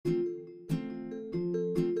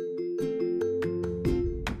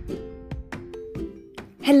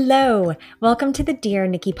Hello, welcome to the Dear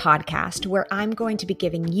Nikki podcast, where I'm going to be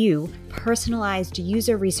giving you personalized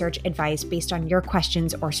user research advice based on your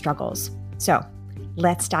questions or struggles. So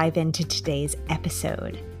let's dive into today's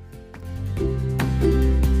episode.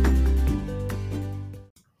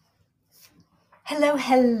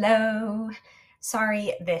 Hello.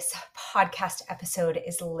 Sorry, this podcast episode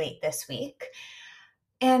is late this week.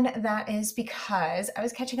 And that is because I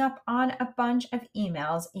was catching up on a bunch of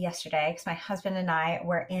emails yesterday because my husband and I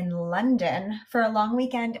were in London for a long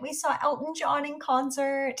weekend. We saw Elton John in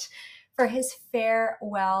concert for his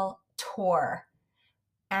farewell tour.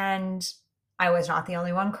 And I was not the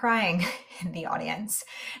only one crying in the audience.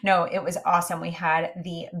 No, it was awesome. We had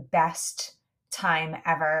the best time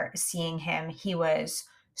ever seeing him. He was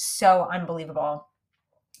so unbelievable.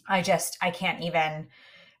 I can't even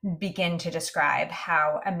begin to describe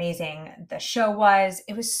how amazing the show was.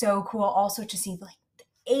 It was so cool also to see the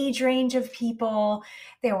age range of people.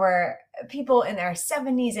 There were people in their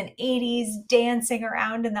 70s and 80s dancing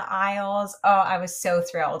around in the aisles. Oh, I was so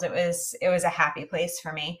thrilled. It was a happy place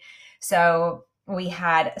for me. So we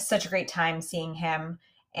had such a great time seeing him.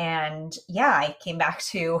 And yeah, I came back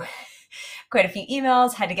to quite a few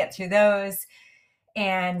emails, had to get through those,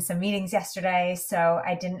 and some meetings yesterday, so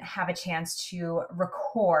I didn't have a chance to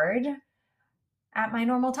record at my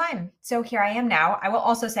normal time. So here I am now. I will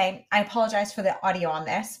also say I apologize for the audio on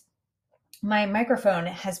this. My microphone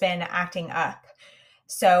has been acting up.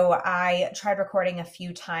 So I tried recording a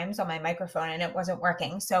few times on my microphone and it wasn't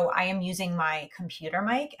working. So I am using my computer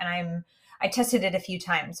mic and I tested it a few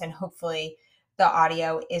times and hopefully the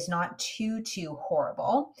audio is not too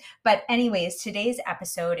horrible. But anyways, today's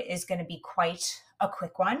episode is going to be quite a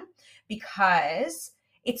quick one because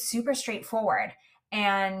it's super straightforward.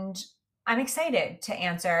 And I'm excited to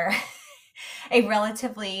answer a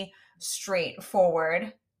relatively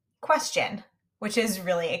straightforward question, which is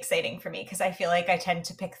really exciting for me because I feel like I tend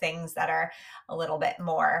to pick things that are a little bit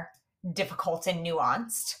more difficult and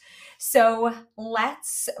nuanced. So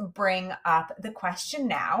let's bring up the question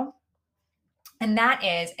now. And that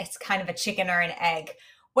is, it's kind of a chicken or an egg.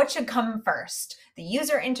 What should come first, the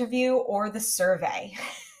user interview or the survey?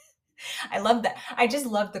 I love that. I just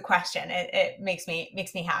love the question. It makes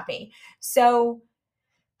me happy. So,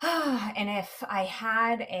 and if I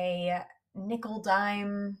had a nickel,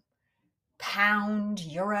 dime, pound,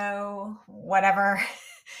 euro, whatever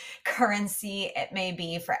currency it may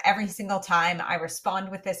be for every single time I respond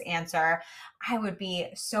with this answer, I would be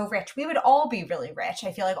so rich. We would all be really rich.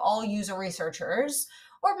 I feel like all user researchers,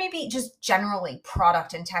 or maybe just generally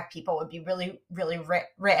product and tech people, would be really, really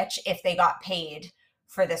rich if they got paid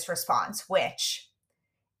for this response, which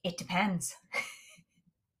it depends.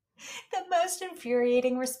 The most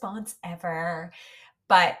infuriating response ever.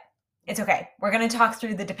 But it's okay. We're going to talk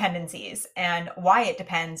through the dependencies and why it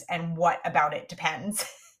depends and what about it depends.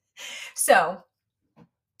 So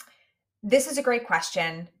this is a great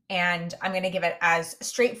question, and I'm going to give it as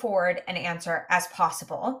straightforward an answer as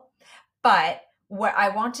possible. But what I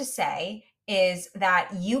want to say is that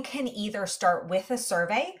you can either start with a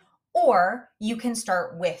survey or you can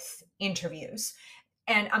start with interviews.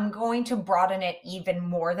 And I'm going to broaden it even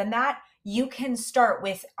more than that. You can start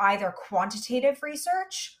with either quantitative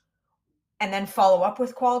research and then follow up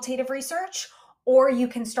with qualitative research, or you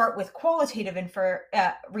can start with qualitative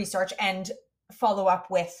research and follow up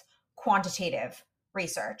with quantitative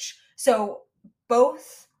research. So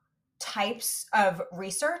both types of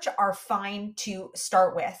research are fine to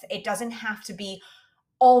start with. It doesn't have to be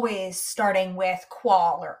always starting with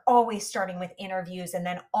qual or always starting with interviews and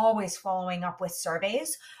then always following up with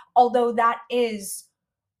surveys, although that is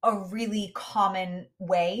a really common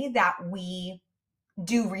way that we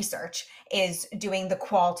do research, is doing the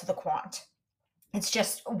qual to the quant. It's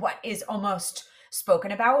just what is almost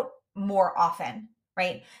spoken about more often,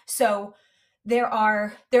 right? So there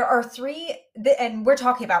are three, and we're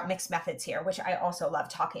talking about mixed methods here, which I also love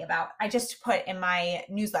talking about. I just put in my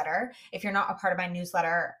newsletter, if you're not a part of my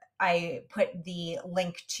newsletter, I put the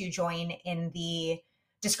link to join in the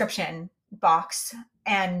description box.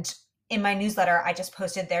 And in my newsletter, I just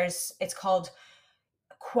posted it's called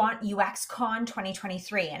Quant UX Con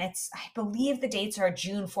 2023. And I believe the dates are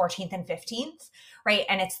June 14th and 15th, right?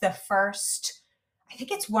 And it's I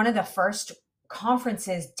think it's one of the first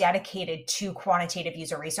conferences dedicated to quantitative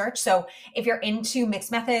user research. So if you're into mixed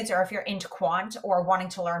methods or if you're into quant or wanting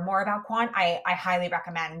to learn more about quant, I highly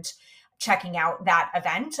recommend checking out that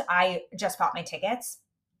event. I just bought my tickets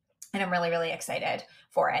and I'm really, really excited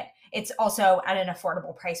for it. It's also at an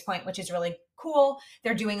affordable price point, which is really cool.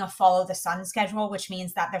 They're doing a follow the sun schedule, which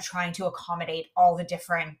means that they're trying to accommodate all the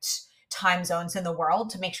different time zones in the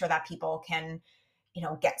world to make sure that people can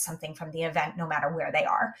get something from the event no matter where they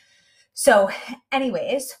are. So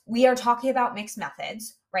anyways, we are talking about mixed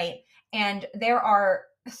methods, right? And there are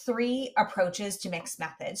 3 approaches to mixed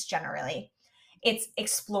methods generally. It's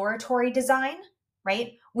exploratory design,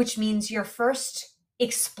 right? Which means you're first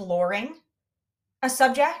exploring a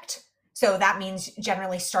subject. So that means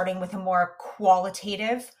generally starting with a more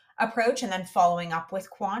qualitative approach and then following up with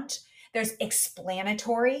quant. There's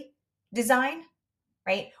explanatory design,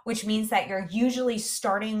 right? Which means that you're usually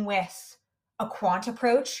starting with a quant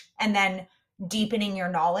approach and then deepening your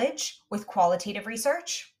knowledge with qualitative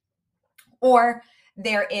research. Or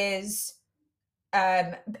there is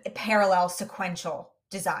parallel sequential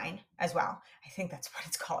design as well. I think that's what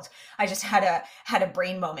it's called. I just had a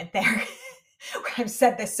brain moment there. I've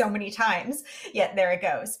said this so many times, yet there it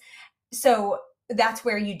goes. So that's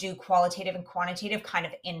where you do qualitative and quantitative kind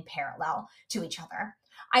of in parallel to each other.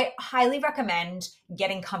 I highly recommend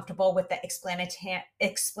getting comfortable with the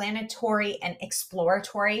explanatory and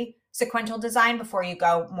exploratory sequential design before you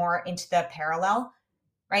go more into the parallel,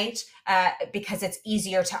 right? Because it's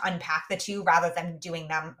easier to unpack the two rather than doing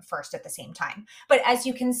them first at the same time. But as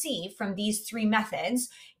you can see from these 3 methods,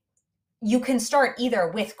 you can start either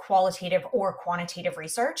with qualitative or quantitative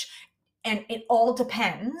research, and it all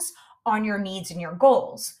depends on your needs and your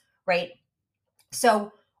goals, right?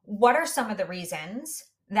 So what are some of the reasons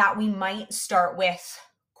that we might start with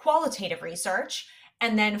qualitative research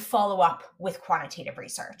and then follow up with quantitative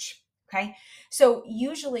research? Okay. So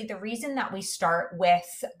usually the reason that we start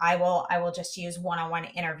with, I will just use one-on-one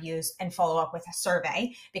interviews and follow up with a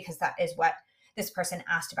survey, because that is what this person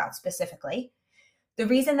asked about specifically. The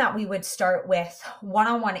reason that we would start with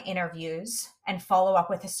one-on-one interviews and follow up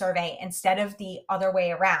with a survey instead of the other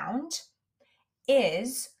way around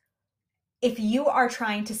is if you are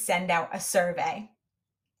trying to send out a survey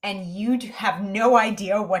and you have no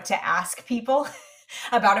idea what to ask people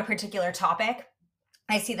about a particular topic.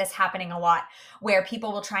 I see this happening a lot where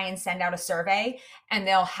people will try and send out a survey and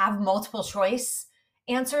they'll have multiple choice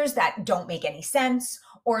answers that don't make any sense,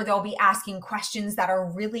 or they'll be asking questions that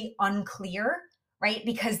are really unclear, right?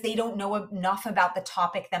 Because they don't know enough about the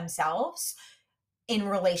topic themselves in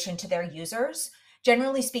relation to their users.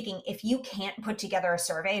 Generally speaking, if you can't put together a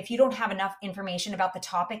survey, if you don't have enough information about the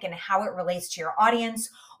topic and how it relates to your audience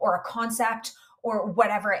or a concept or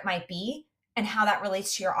whatever it might be and how that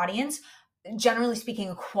relates to your audience, generally speaking,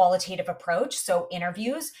 a qualitative approach, so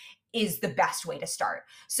interviews, is the best way to start.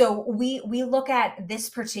 So we look at this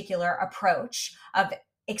particular approach of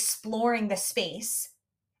exploring the space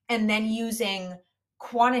and then using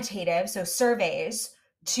quantitative, so surveys,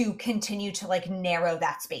 to continue to narrow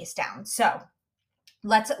that space down. So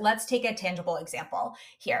let's take a tangible example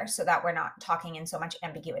here so that we're not talking in so much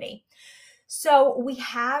ambiguity. So we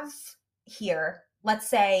have here, let's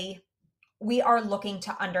say we are looking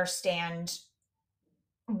to understand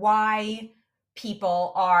why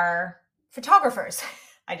people are photographers.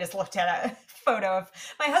 I just looked at a photo of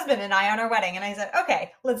my husband and I on our wedding and I said,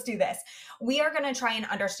 okay, let's do this. We are going to try and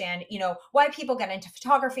understand, why people get into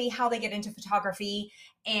photography, how they get into photography,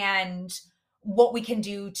 and what we can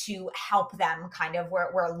do to help them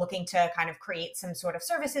we're looking to kind of create some sort of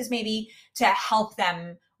services maybe to help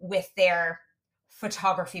them with their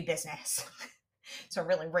photography business. It's a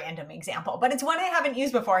really random example, but it's one I haven't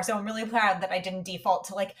used before. So I'm really proud that I didn't default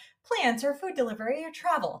to plants or food delivery or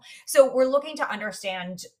travel. So we're looking to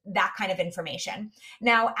understand that kind of information.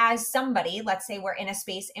 Now, as somebody, let's say we're in a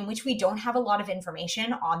space in which we don't have a lot of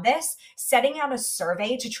information on this, setting out a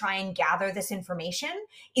survey to try and gather this information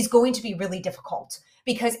is going to be really difficult.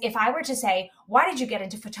 Because if I were to say, why did you get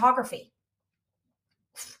into photography?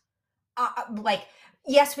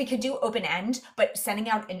 Yes, we could do open-end, but sending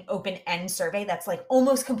out an open-end survey that's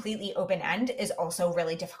almost completely open-end is also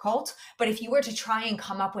really difficult. But if you were to try and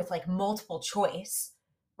come up with multiple choice,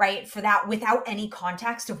 right, for that without any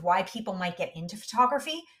context of why people might get into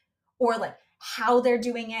photography, or how they're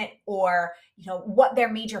doing it, or what their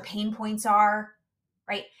major pain points are,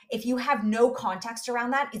 right? If you have no context around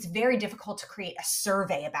that, it's very difficult to create a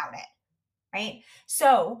survey about it, right?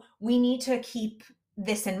 So we need to keep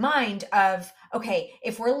this in mind of, okay,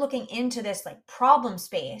 if we're looking into this problem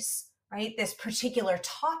space, right, this particular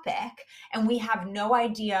topic, and we have no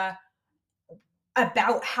idea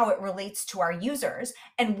about how it relates to our users,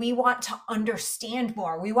 and we want to understand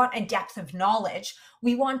more, we want a depth of knowledge,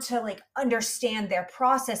 we want to understand their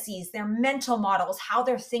processes, their mental models, how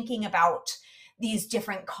they're thinking about these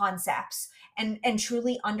different concepts, and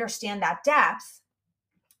truly understand that depth.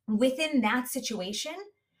 Within that situation,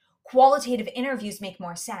 qualitative interviews make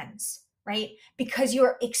more sense, right? Because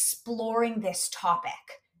you're exploring this topic.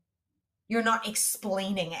 You're not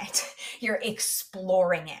explaining it. You're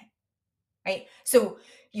exploring it, right? So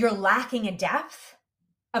you're lacking a depth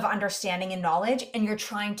of understanding and knowledge, and you're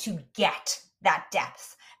trying to get that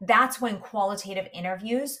depth. That's when qualitative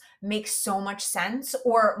interviews make so much sense,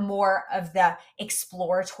 or more of the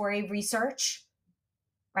exploratory research,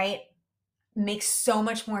 right? Makes so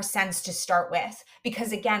much more sense to start with.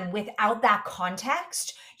 Because again, without that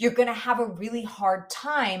context, you're going to have a really hard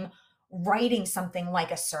time writing something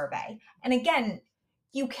like a survey. And again,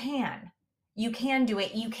 you can. You can do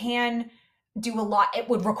it. You can do a lot. It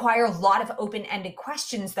would require a lot of open-ended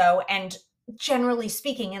questions, though. And generally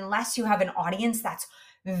speaking, unless you have an audience that's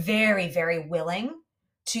very, very willing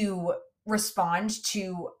to respond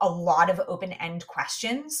to a lot of open-end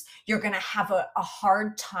questions, you're going to have a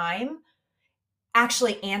hard time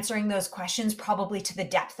actually answering those questions probably to the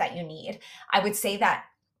depth that you need. I would say that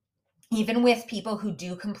even with people who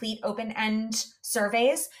do complete open-end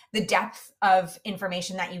surveys, the depth of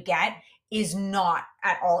information that you get is not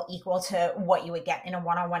at all equal to what you would get in a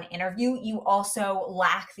one-on-one interview. You also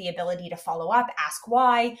lack the ability to follow up, ask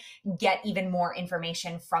why, get even more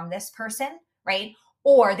information from this person, right?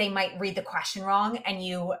 Or they might read the question wrong and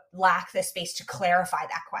you lack the space to clarify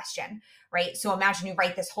that question, right? So imagine you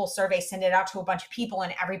write this whole survey, send it out to a bunch of people,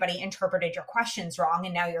 and everybody interpreted your questions wrong,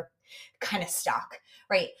 and now you're kind of stuck,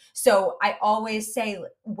 right? So I always say,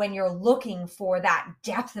 when you're looking for that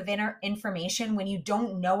depth of information, when you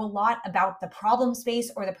don't know a lot about the problem space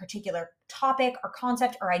or the particular topic or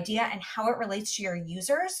concept or idea and how it relates to your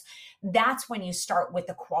users, that's when you start with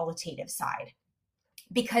the qualitative side.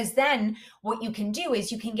 Because then what you can do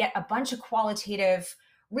is you can get a bunch of qualitative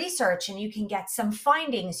research, and you can get some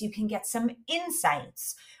findings, you can get some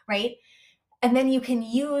insights, right? And then you can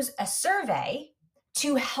use a survey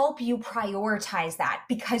to help you prioritize that,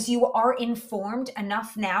 because you are informed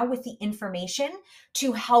enough now with the information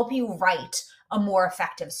to help you write a more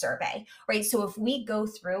effective survey, right? So if we go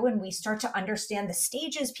through and we start to understand the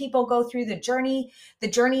stages people go through, the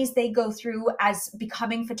journeys they go through as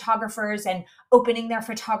becoming photographers and opening their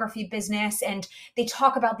photography business, and they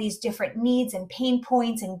talk about these different needs and pain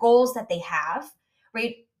points and goals that they have,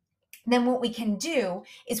 right? Then what we can do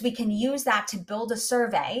is we can use that to build a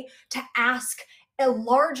survey to ask a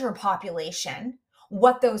larger population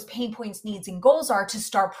what those pain points, needs, and goals are, to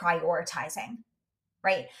start prioritizing,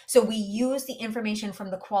 right? So we use the information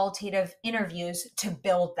from the qualitative interviews to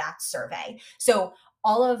build that survey. So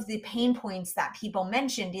all of the pain points that people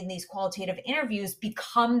mentioned in these qualitative interviews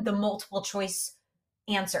become the multiple choice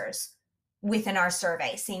answers within our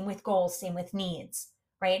survey. Same with goals, same with needs,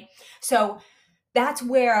 right? So that's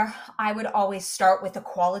where I would always start with the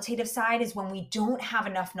qualitative side, is when we don't have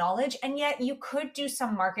enough knowledge. And yet you could do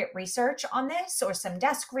some market research on this, or some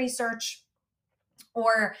desk research,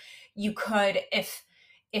 or you could,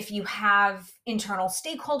 if you have internal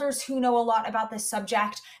stakeholders who know a lot about this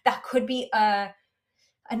subject, that could be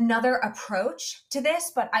another approach to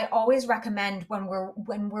this. But I always recommend, when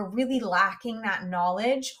we're really lacking that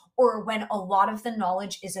knowledge, or when a lot of the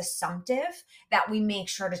knowledge is assumptive, that we make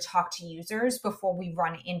sure to talk to users before we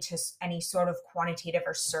run into any sort of quantitative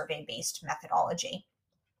or survey-based methodology.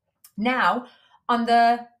 Now, on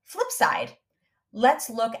the flip side, let's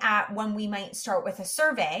look at when we might start with a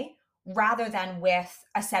survey rather than with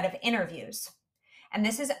a set of interviews. And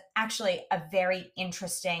this is actually a very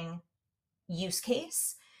interesting use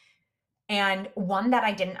case, and one that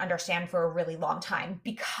I didn't understand for a really long time,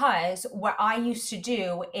 because what I used to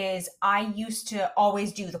do is I used to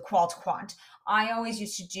always do the qual to quant. I always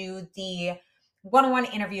used to do the one-on-one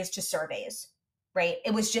interviews to surveys, right?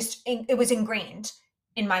 It was ingrained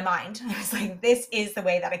in my mind. I was like, this is the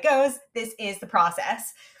way that it goes. This is the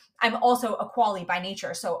process. I'm also a quali by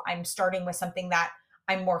nature, so I'm starting with something that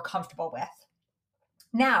I'm more comfortable with.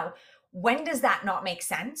 Now, when does that not make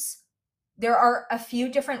sense? There are a few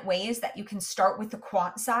different ways that you can start with the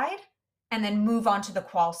quant side and then move on to the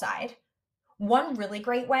qual side. One really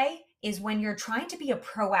great way is when you're trying to be a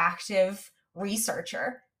proactive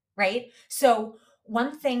researcher, right? So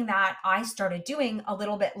one thing that I started doing a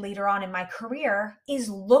little bit later on in my career is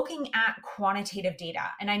looking at quantitative data.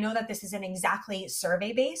 And I know that this isn't exactly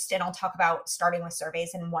survey-based, and I'll talk about starting with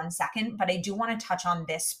surveys in 1 second, but I do want to touch on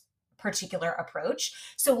this particular approach.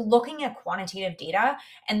 So looking at quantitative data,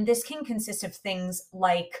 and this can consist of things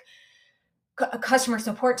like customer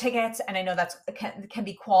support tickets. And I know that can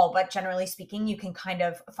be qual, but generally speaking, you can kind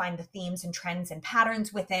of find the themes and trends and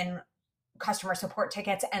patterns within customer support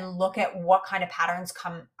tickets and look at what kind of patterns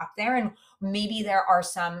come up there. And maybe there are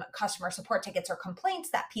some customer support tickets or complaints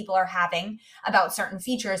that people are having about certain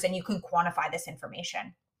features, and you can quantify this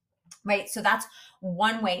information. right? So that's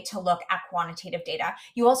one way to look at quantitative data.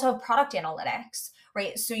 You also have product analytics,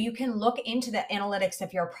 right? So you can look into the analytics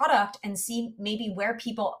of your product and see maybe where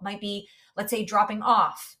people might be, let's say, dropping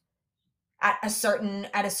off at a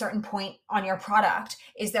certain point on your product.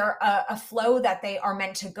 Is there a flow that they are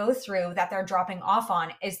meant to go through that they're dropping off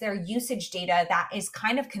on? Is there usage data that is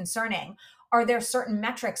kind of concerning? Are there certain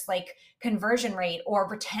metrics like conversion rate or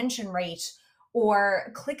retention rate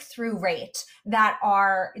or click-through rate that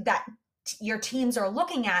your teams are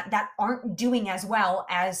looking at that aren't doing as well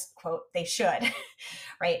as, quote, they should?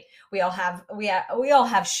 Right? We all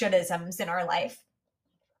have should-isms in our life.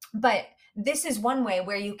 But this is one way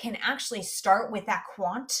where you can actually start with that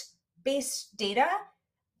quant-based data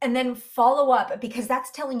and then follow up, because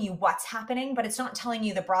that's telling you what's happening, but it's not telling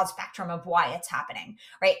you the broad spectrum of why it's happening,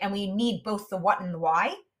 right? And we need both the what and the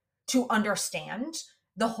why to understand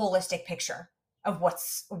the holistic picture of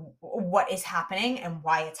what is happening and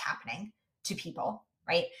why it's happening to people,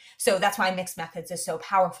 right? So that's why mixed methods is so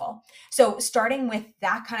powerful. So starting with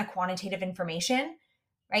that kind of quantitative information,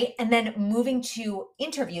 right? And then moving to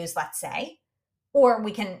interviews, let's say, or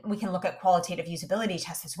we can look at qualitative usability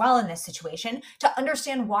tests as well in this situation to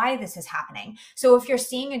understand why this is happening. So if you're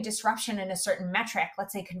seeing a disruption in a certain metric,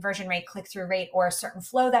 let's say conversion rate, click-through rate, or a certain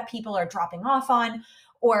flow that people are dropping off on,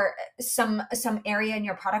 or some area in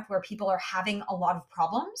your product where people are having a lot of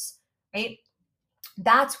problems, right?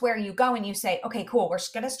 That's where you go and you say, okay, cool, we're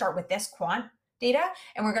going to start with this quant data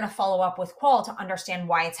and we're going to follow up with qual to understand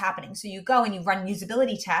why it's happening. So you go and you run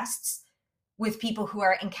usability tests with people who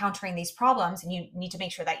are encountering these problems, and you need to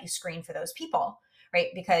make sure that you screen for those people, right?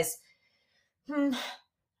 Because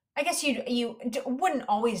I guess you wouldn't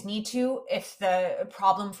always need to if the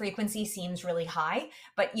problem frequency seems really high,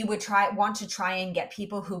 but you would want to try and get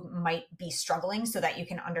people who might be struggling so that you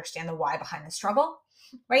can understand the why behind the struggle,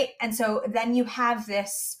 right? And so then you have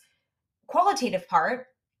this qualitative part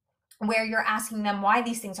where you're asking them why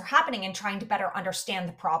these things are happening and trying to better understand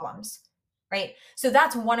the problems, right? So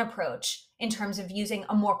that's one approach in terms of using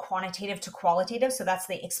a more quantitative to qualitative. So that's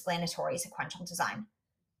the explanatory sequential design,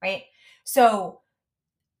 right? So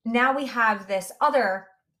now we have this other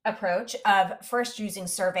approach of first using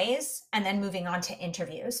surveys and then moving on to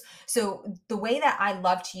interviews. So the way that I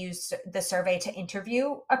love to use the survey to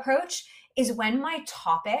interview approach is when my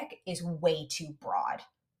topic is way too broad,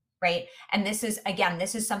 right? And this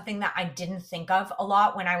is something that I didn't think of a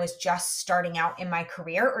lot when I was just starting out in my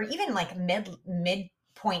career, or even like mid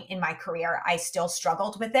point in my career, I still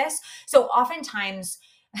struggled with this. So oftentimes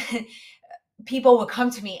people would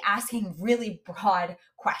come to me asking really broad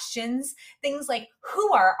questions, things like,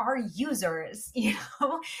 who are our users?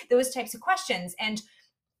 Those types of questions. And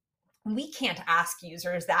we can't ask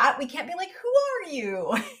users that. We can't be like, who are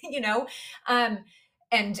you?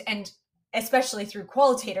 And especially through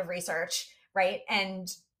qualitative research, right?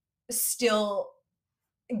 And still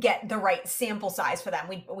get the right sample size for them.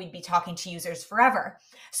 We'd be talking to users forever.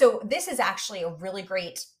 So this is actually a really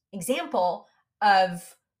great example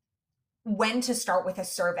of when to start with a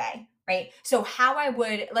survey, right? So how I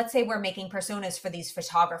would, let's say we're making personas for these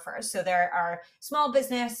photographers. So there are small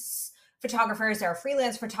business photographers, there are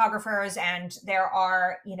freelance photographers, and there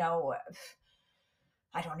are,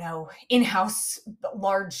 I don't know, in-house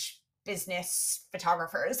large business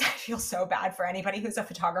photographers. I feel so bad for anybody who's a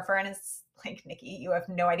photographer and is like, Nikki, you have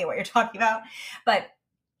no idea what you're talking about. But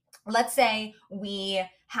let's say we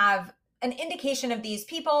have an indication of these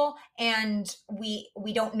people and we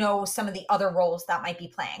don't know some of the other roles that might be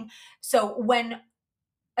playing. So when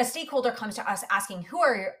a stakeholder comes to us asking, who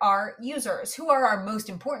are our users, who are our most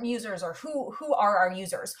important users, or who are our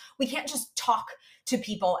users, we can't just talk to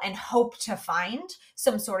people and hope to find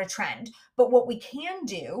some sort of trend. But what we can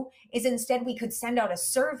do is instead we could send out a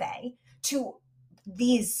survey to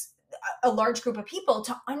a large group of people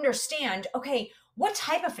to understand, okay, what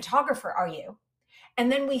type of photographer are you? And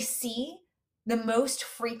then we see the most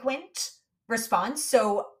frequent response.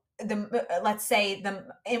 So let's say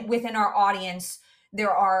within our audience,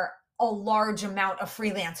 there are a large amount of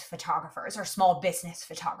freelance photographers or small business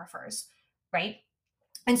photographers, right?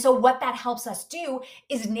 And so what that helps us do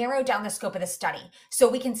is narrow down the scope of the study. So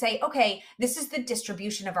we can say, okay, this is the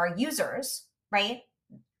distribution of our users, right?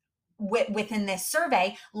 Within this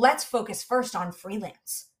survey, let's focus first on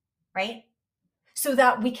freelance, right? So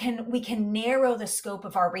that we can narrow the scope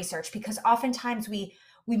of our research, because oftentimes we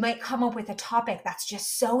might come up with a topic that's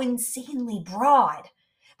just so insanely broad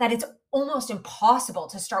that it's almost impossible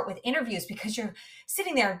to start with interviews, because you're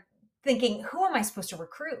sitting there thinking, who am I supposed to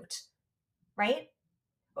recruit, right?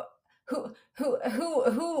 Who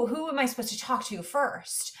am I supposed to talk to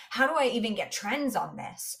first? How do I even get trends on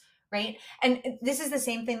this, right? And this is the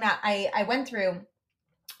same thing that I went through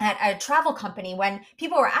at a travel company when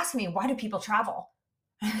people were asking me, why do people travel?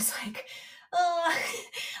 And I was like,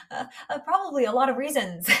 probably a lot of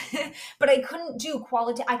reasons, but I couldn't do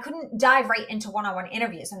quality. I couldn't dive right into one-on-one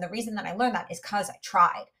interviews. And the reason that I learned that is because I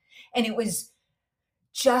tried, and it was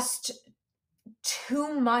just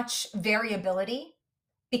too much variability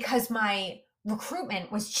because my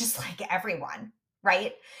recruitment was just like everyone,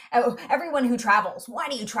 right? Everyone who travels, why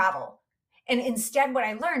do you travel? And instead, what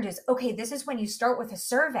I learned is, okay, this is when you start with a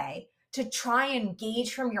survey to try and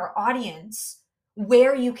gauge from your audience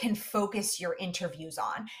where you can focus your interviews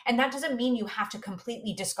on. And that doesn't mean you have to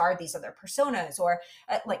completely discard these other personas, or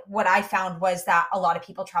like what I found was that a lot of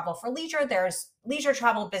people travel for leisure. There's leisure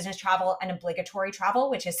travel, business travel, and obligatory travel,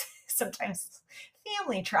 which is sometimes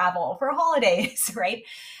family travel for holidays, right?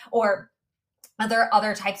 Or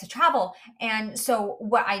other types of travel. And so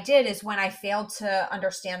what I did is, when I failed to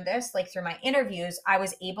understand this, like through my interviews, I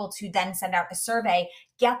was able to then send out a survey,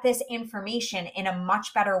 get this information in a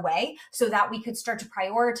much better way so that we could start to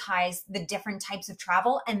prioritize the different types of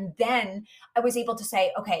travel. And then I was able to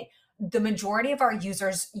say, okay, the majority of our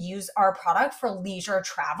users use our product for leisure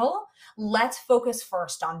travel. Let's focus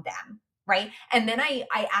first on them, right? And then I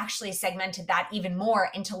actually segmented that even more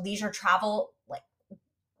into leisure travel, like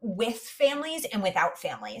with families and without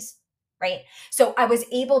families, right? So I was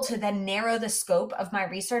able to then narrow the scope of my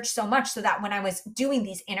research so much so that when I was doing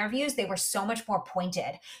these interviews, they were so much more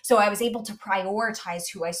pointed. So I was able to prioritize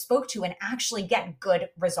who I spoke to and actually get good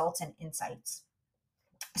results and insights.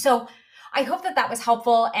 So I hope that was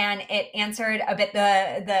helpful, and it answered a bit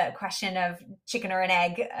the question of chicken or an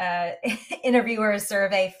egg interviewer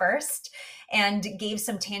survey first, and gave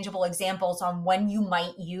some tangible examples on when you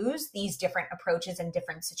might use these different approaches in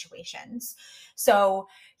different situations. So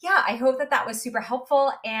yeah, I hope that was super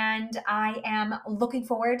helpful, and I am looking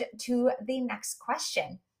forward to the next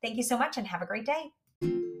question. Thank you so much, and have a great day.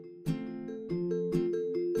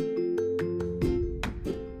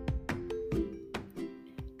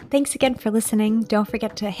 Thanks again for listening. Don't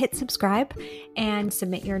forget to hit subscribe and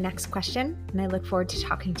submit your next question. And I look forward to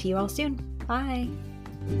talking to you all soon. Bye.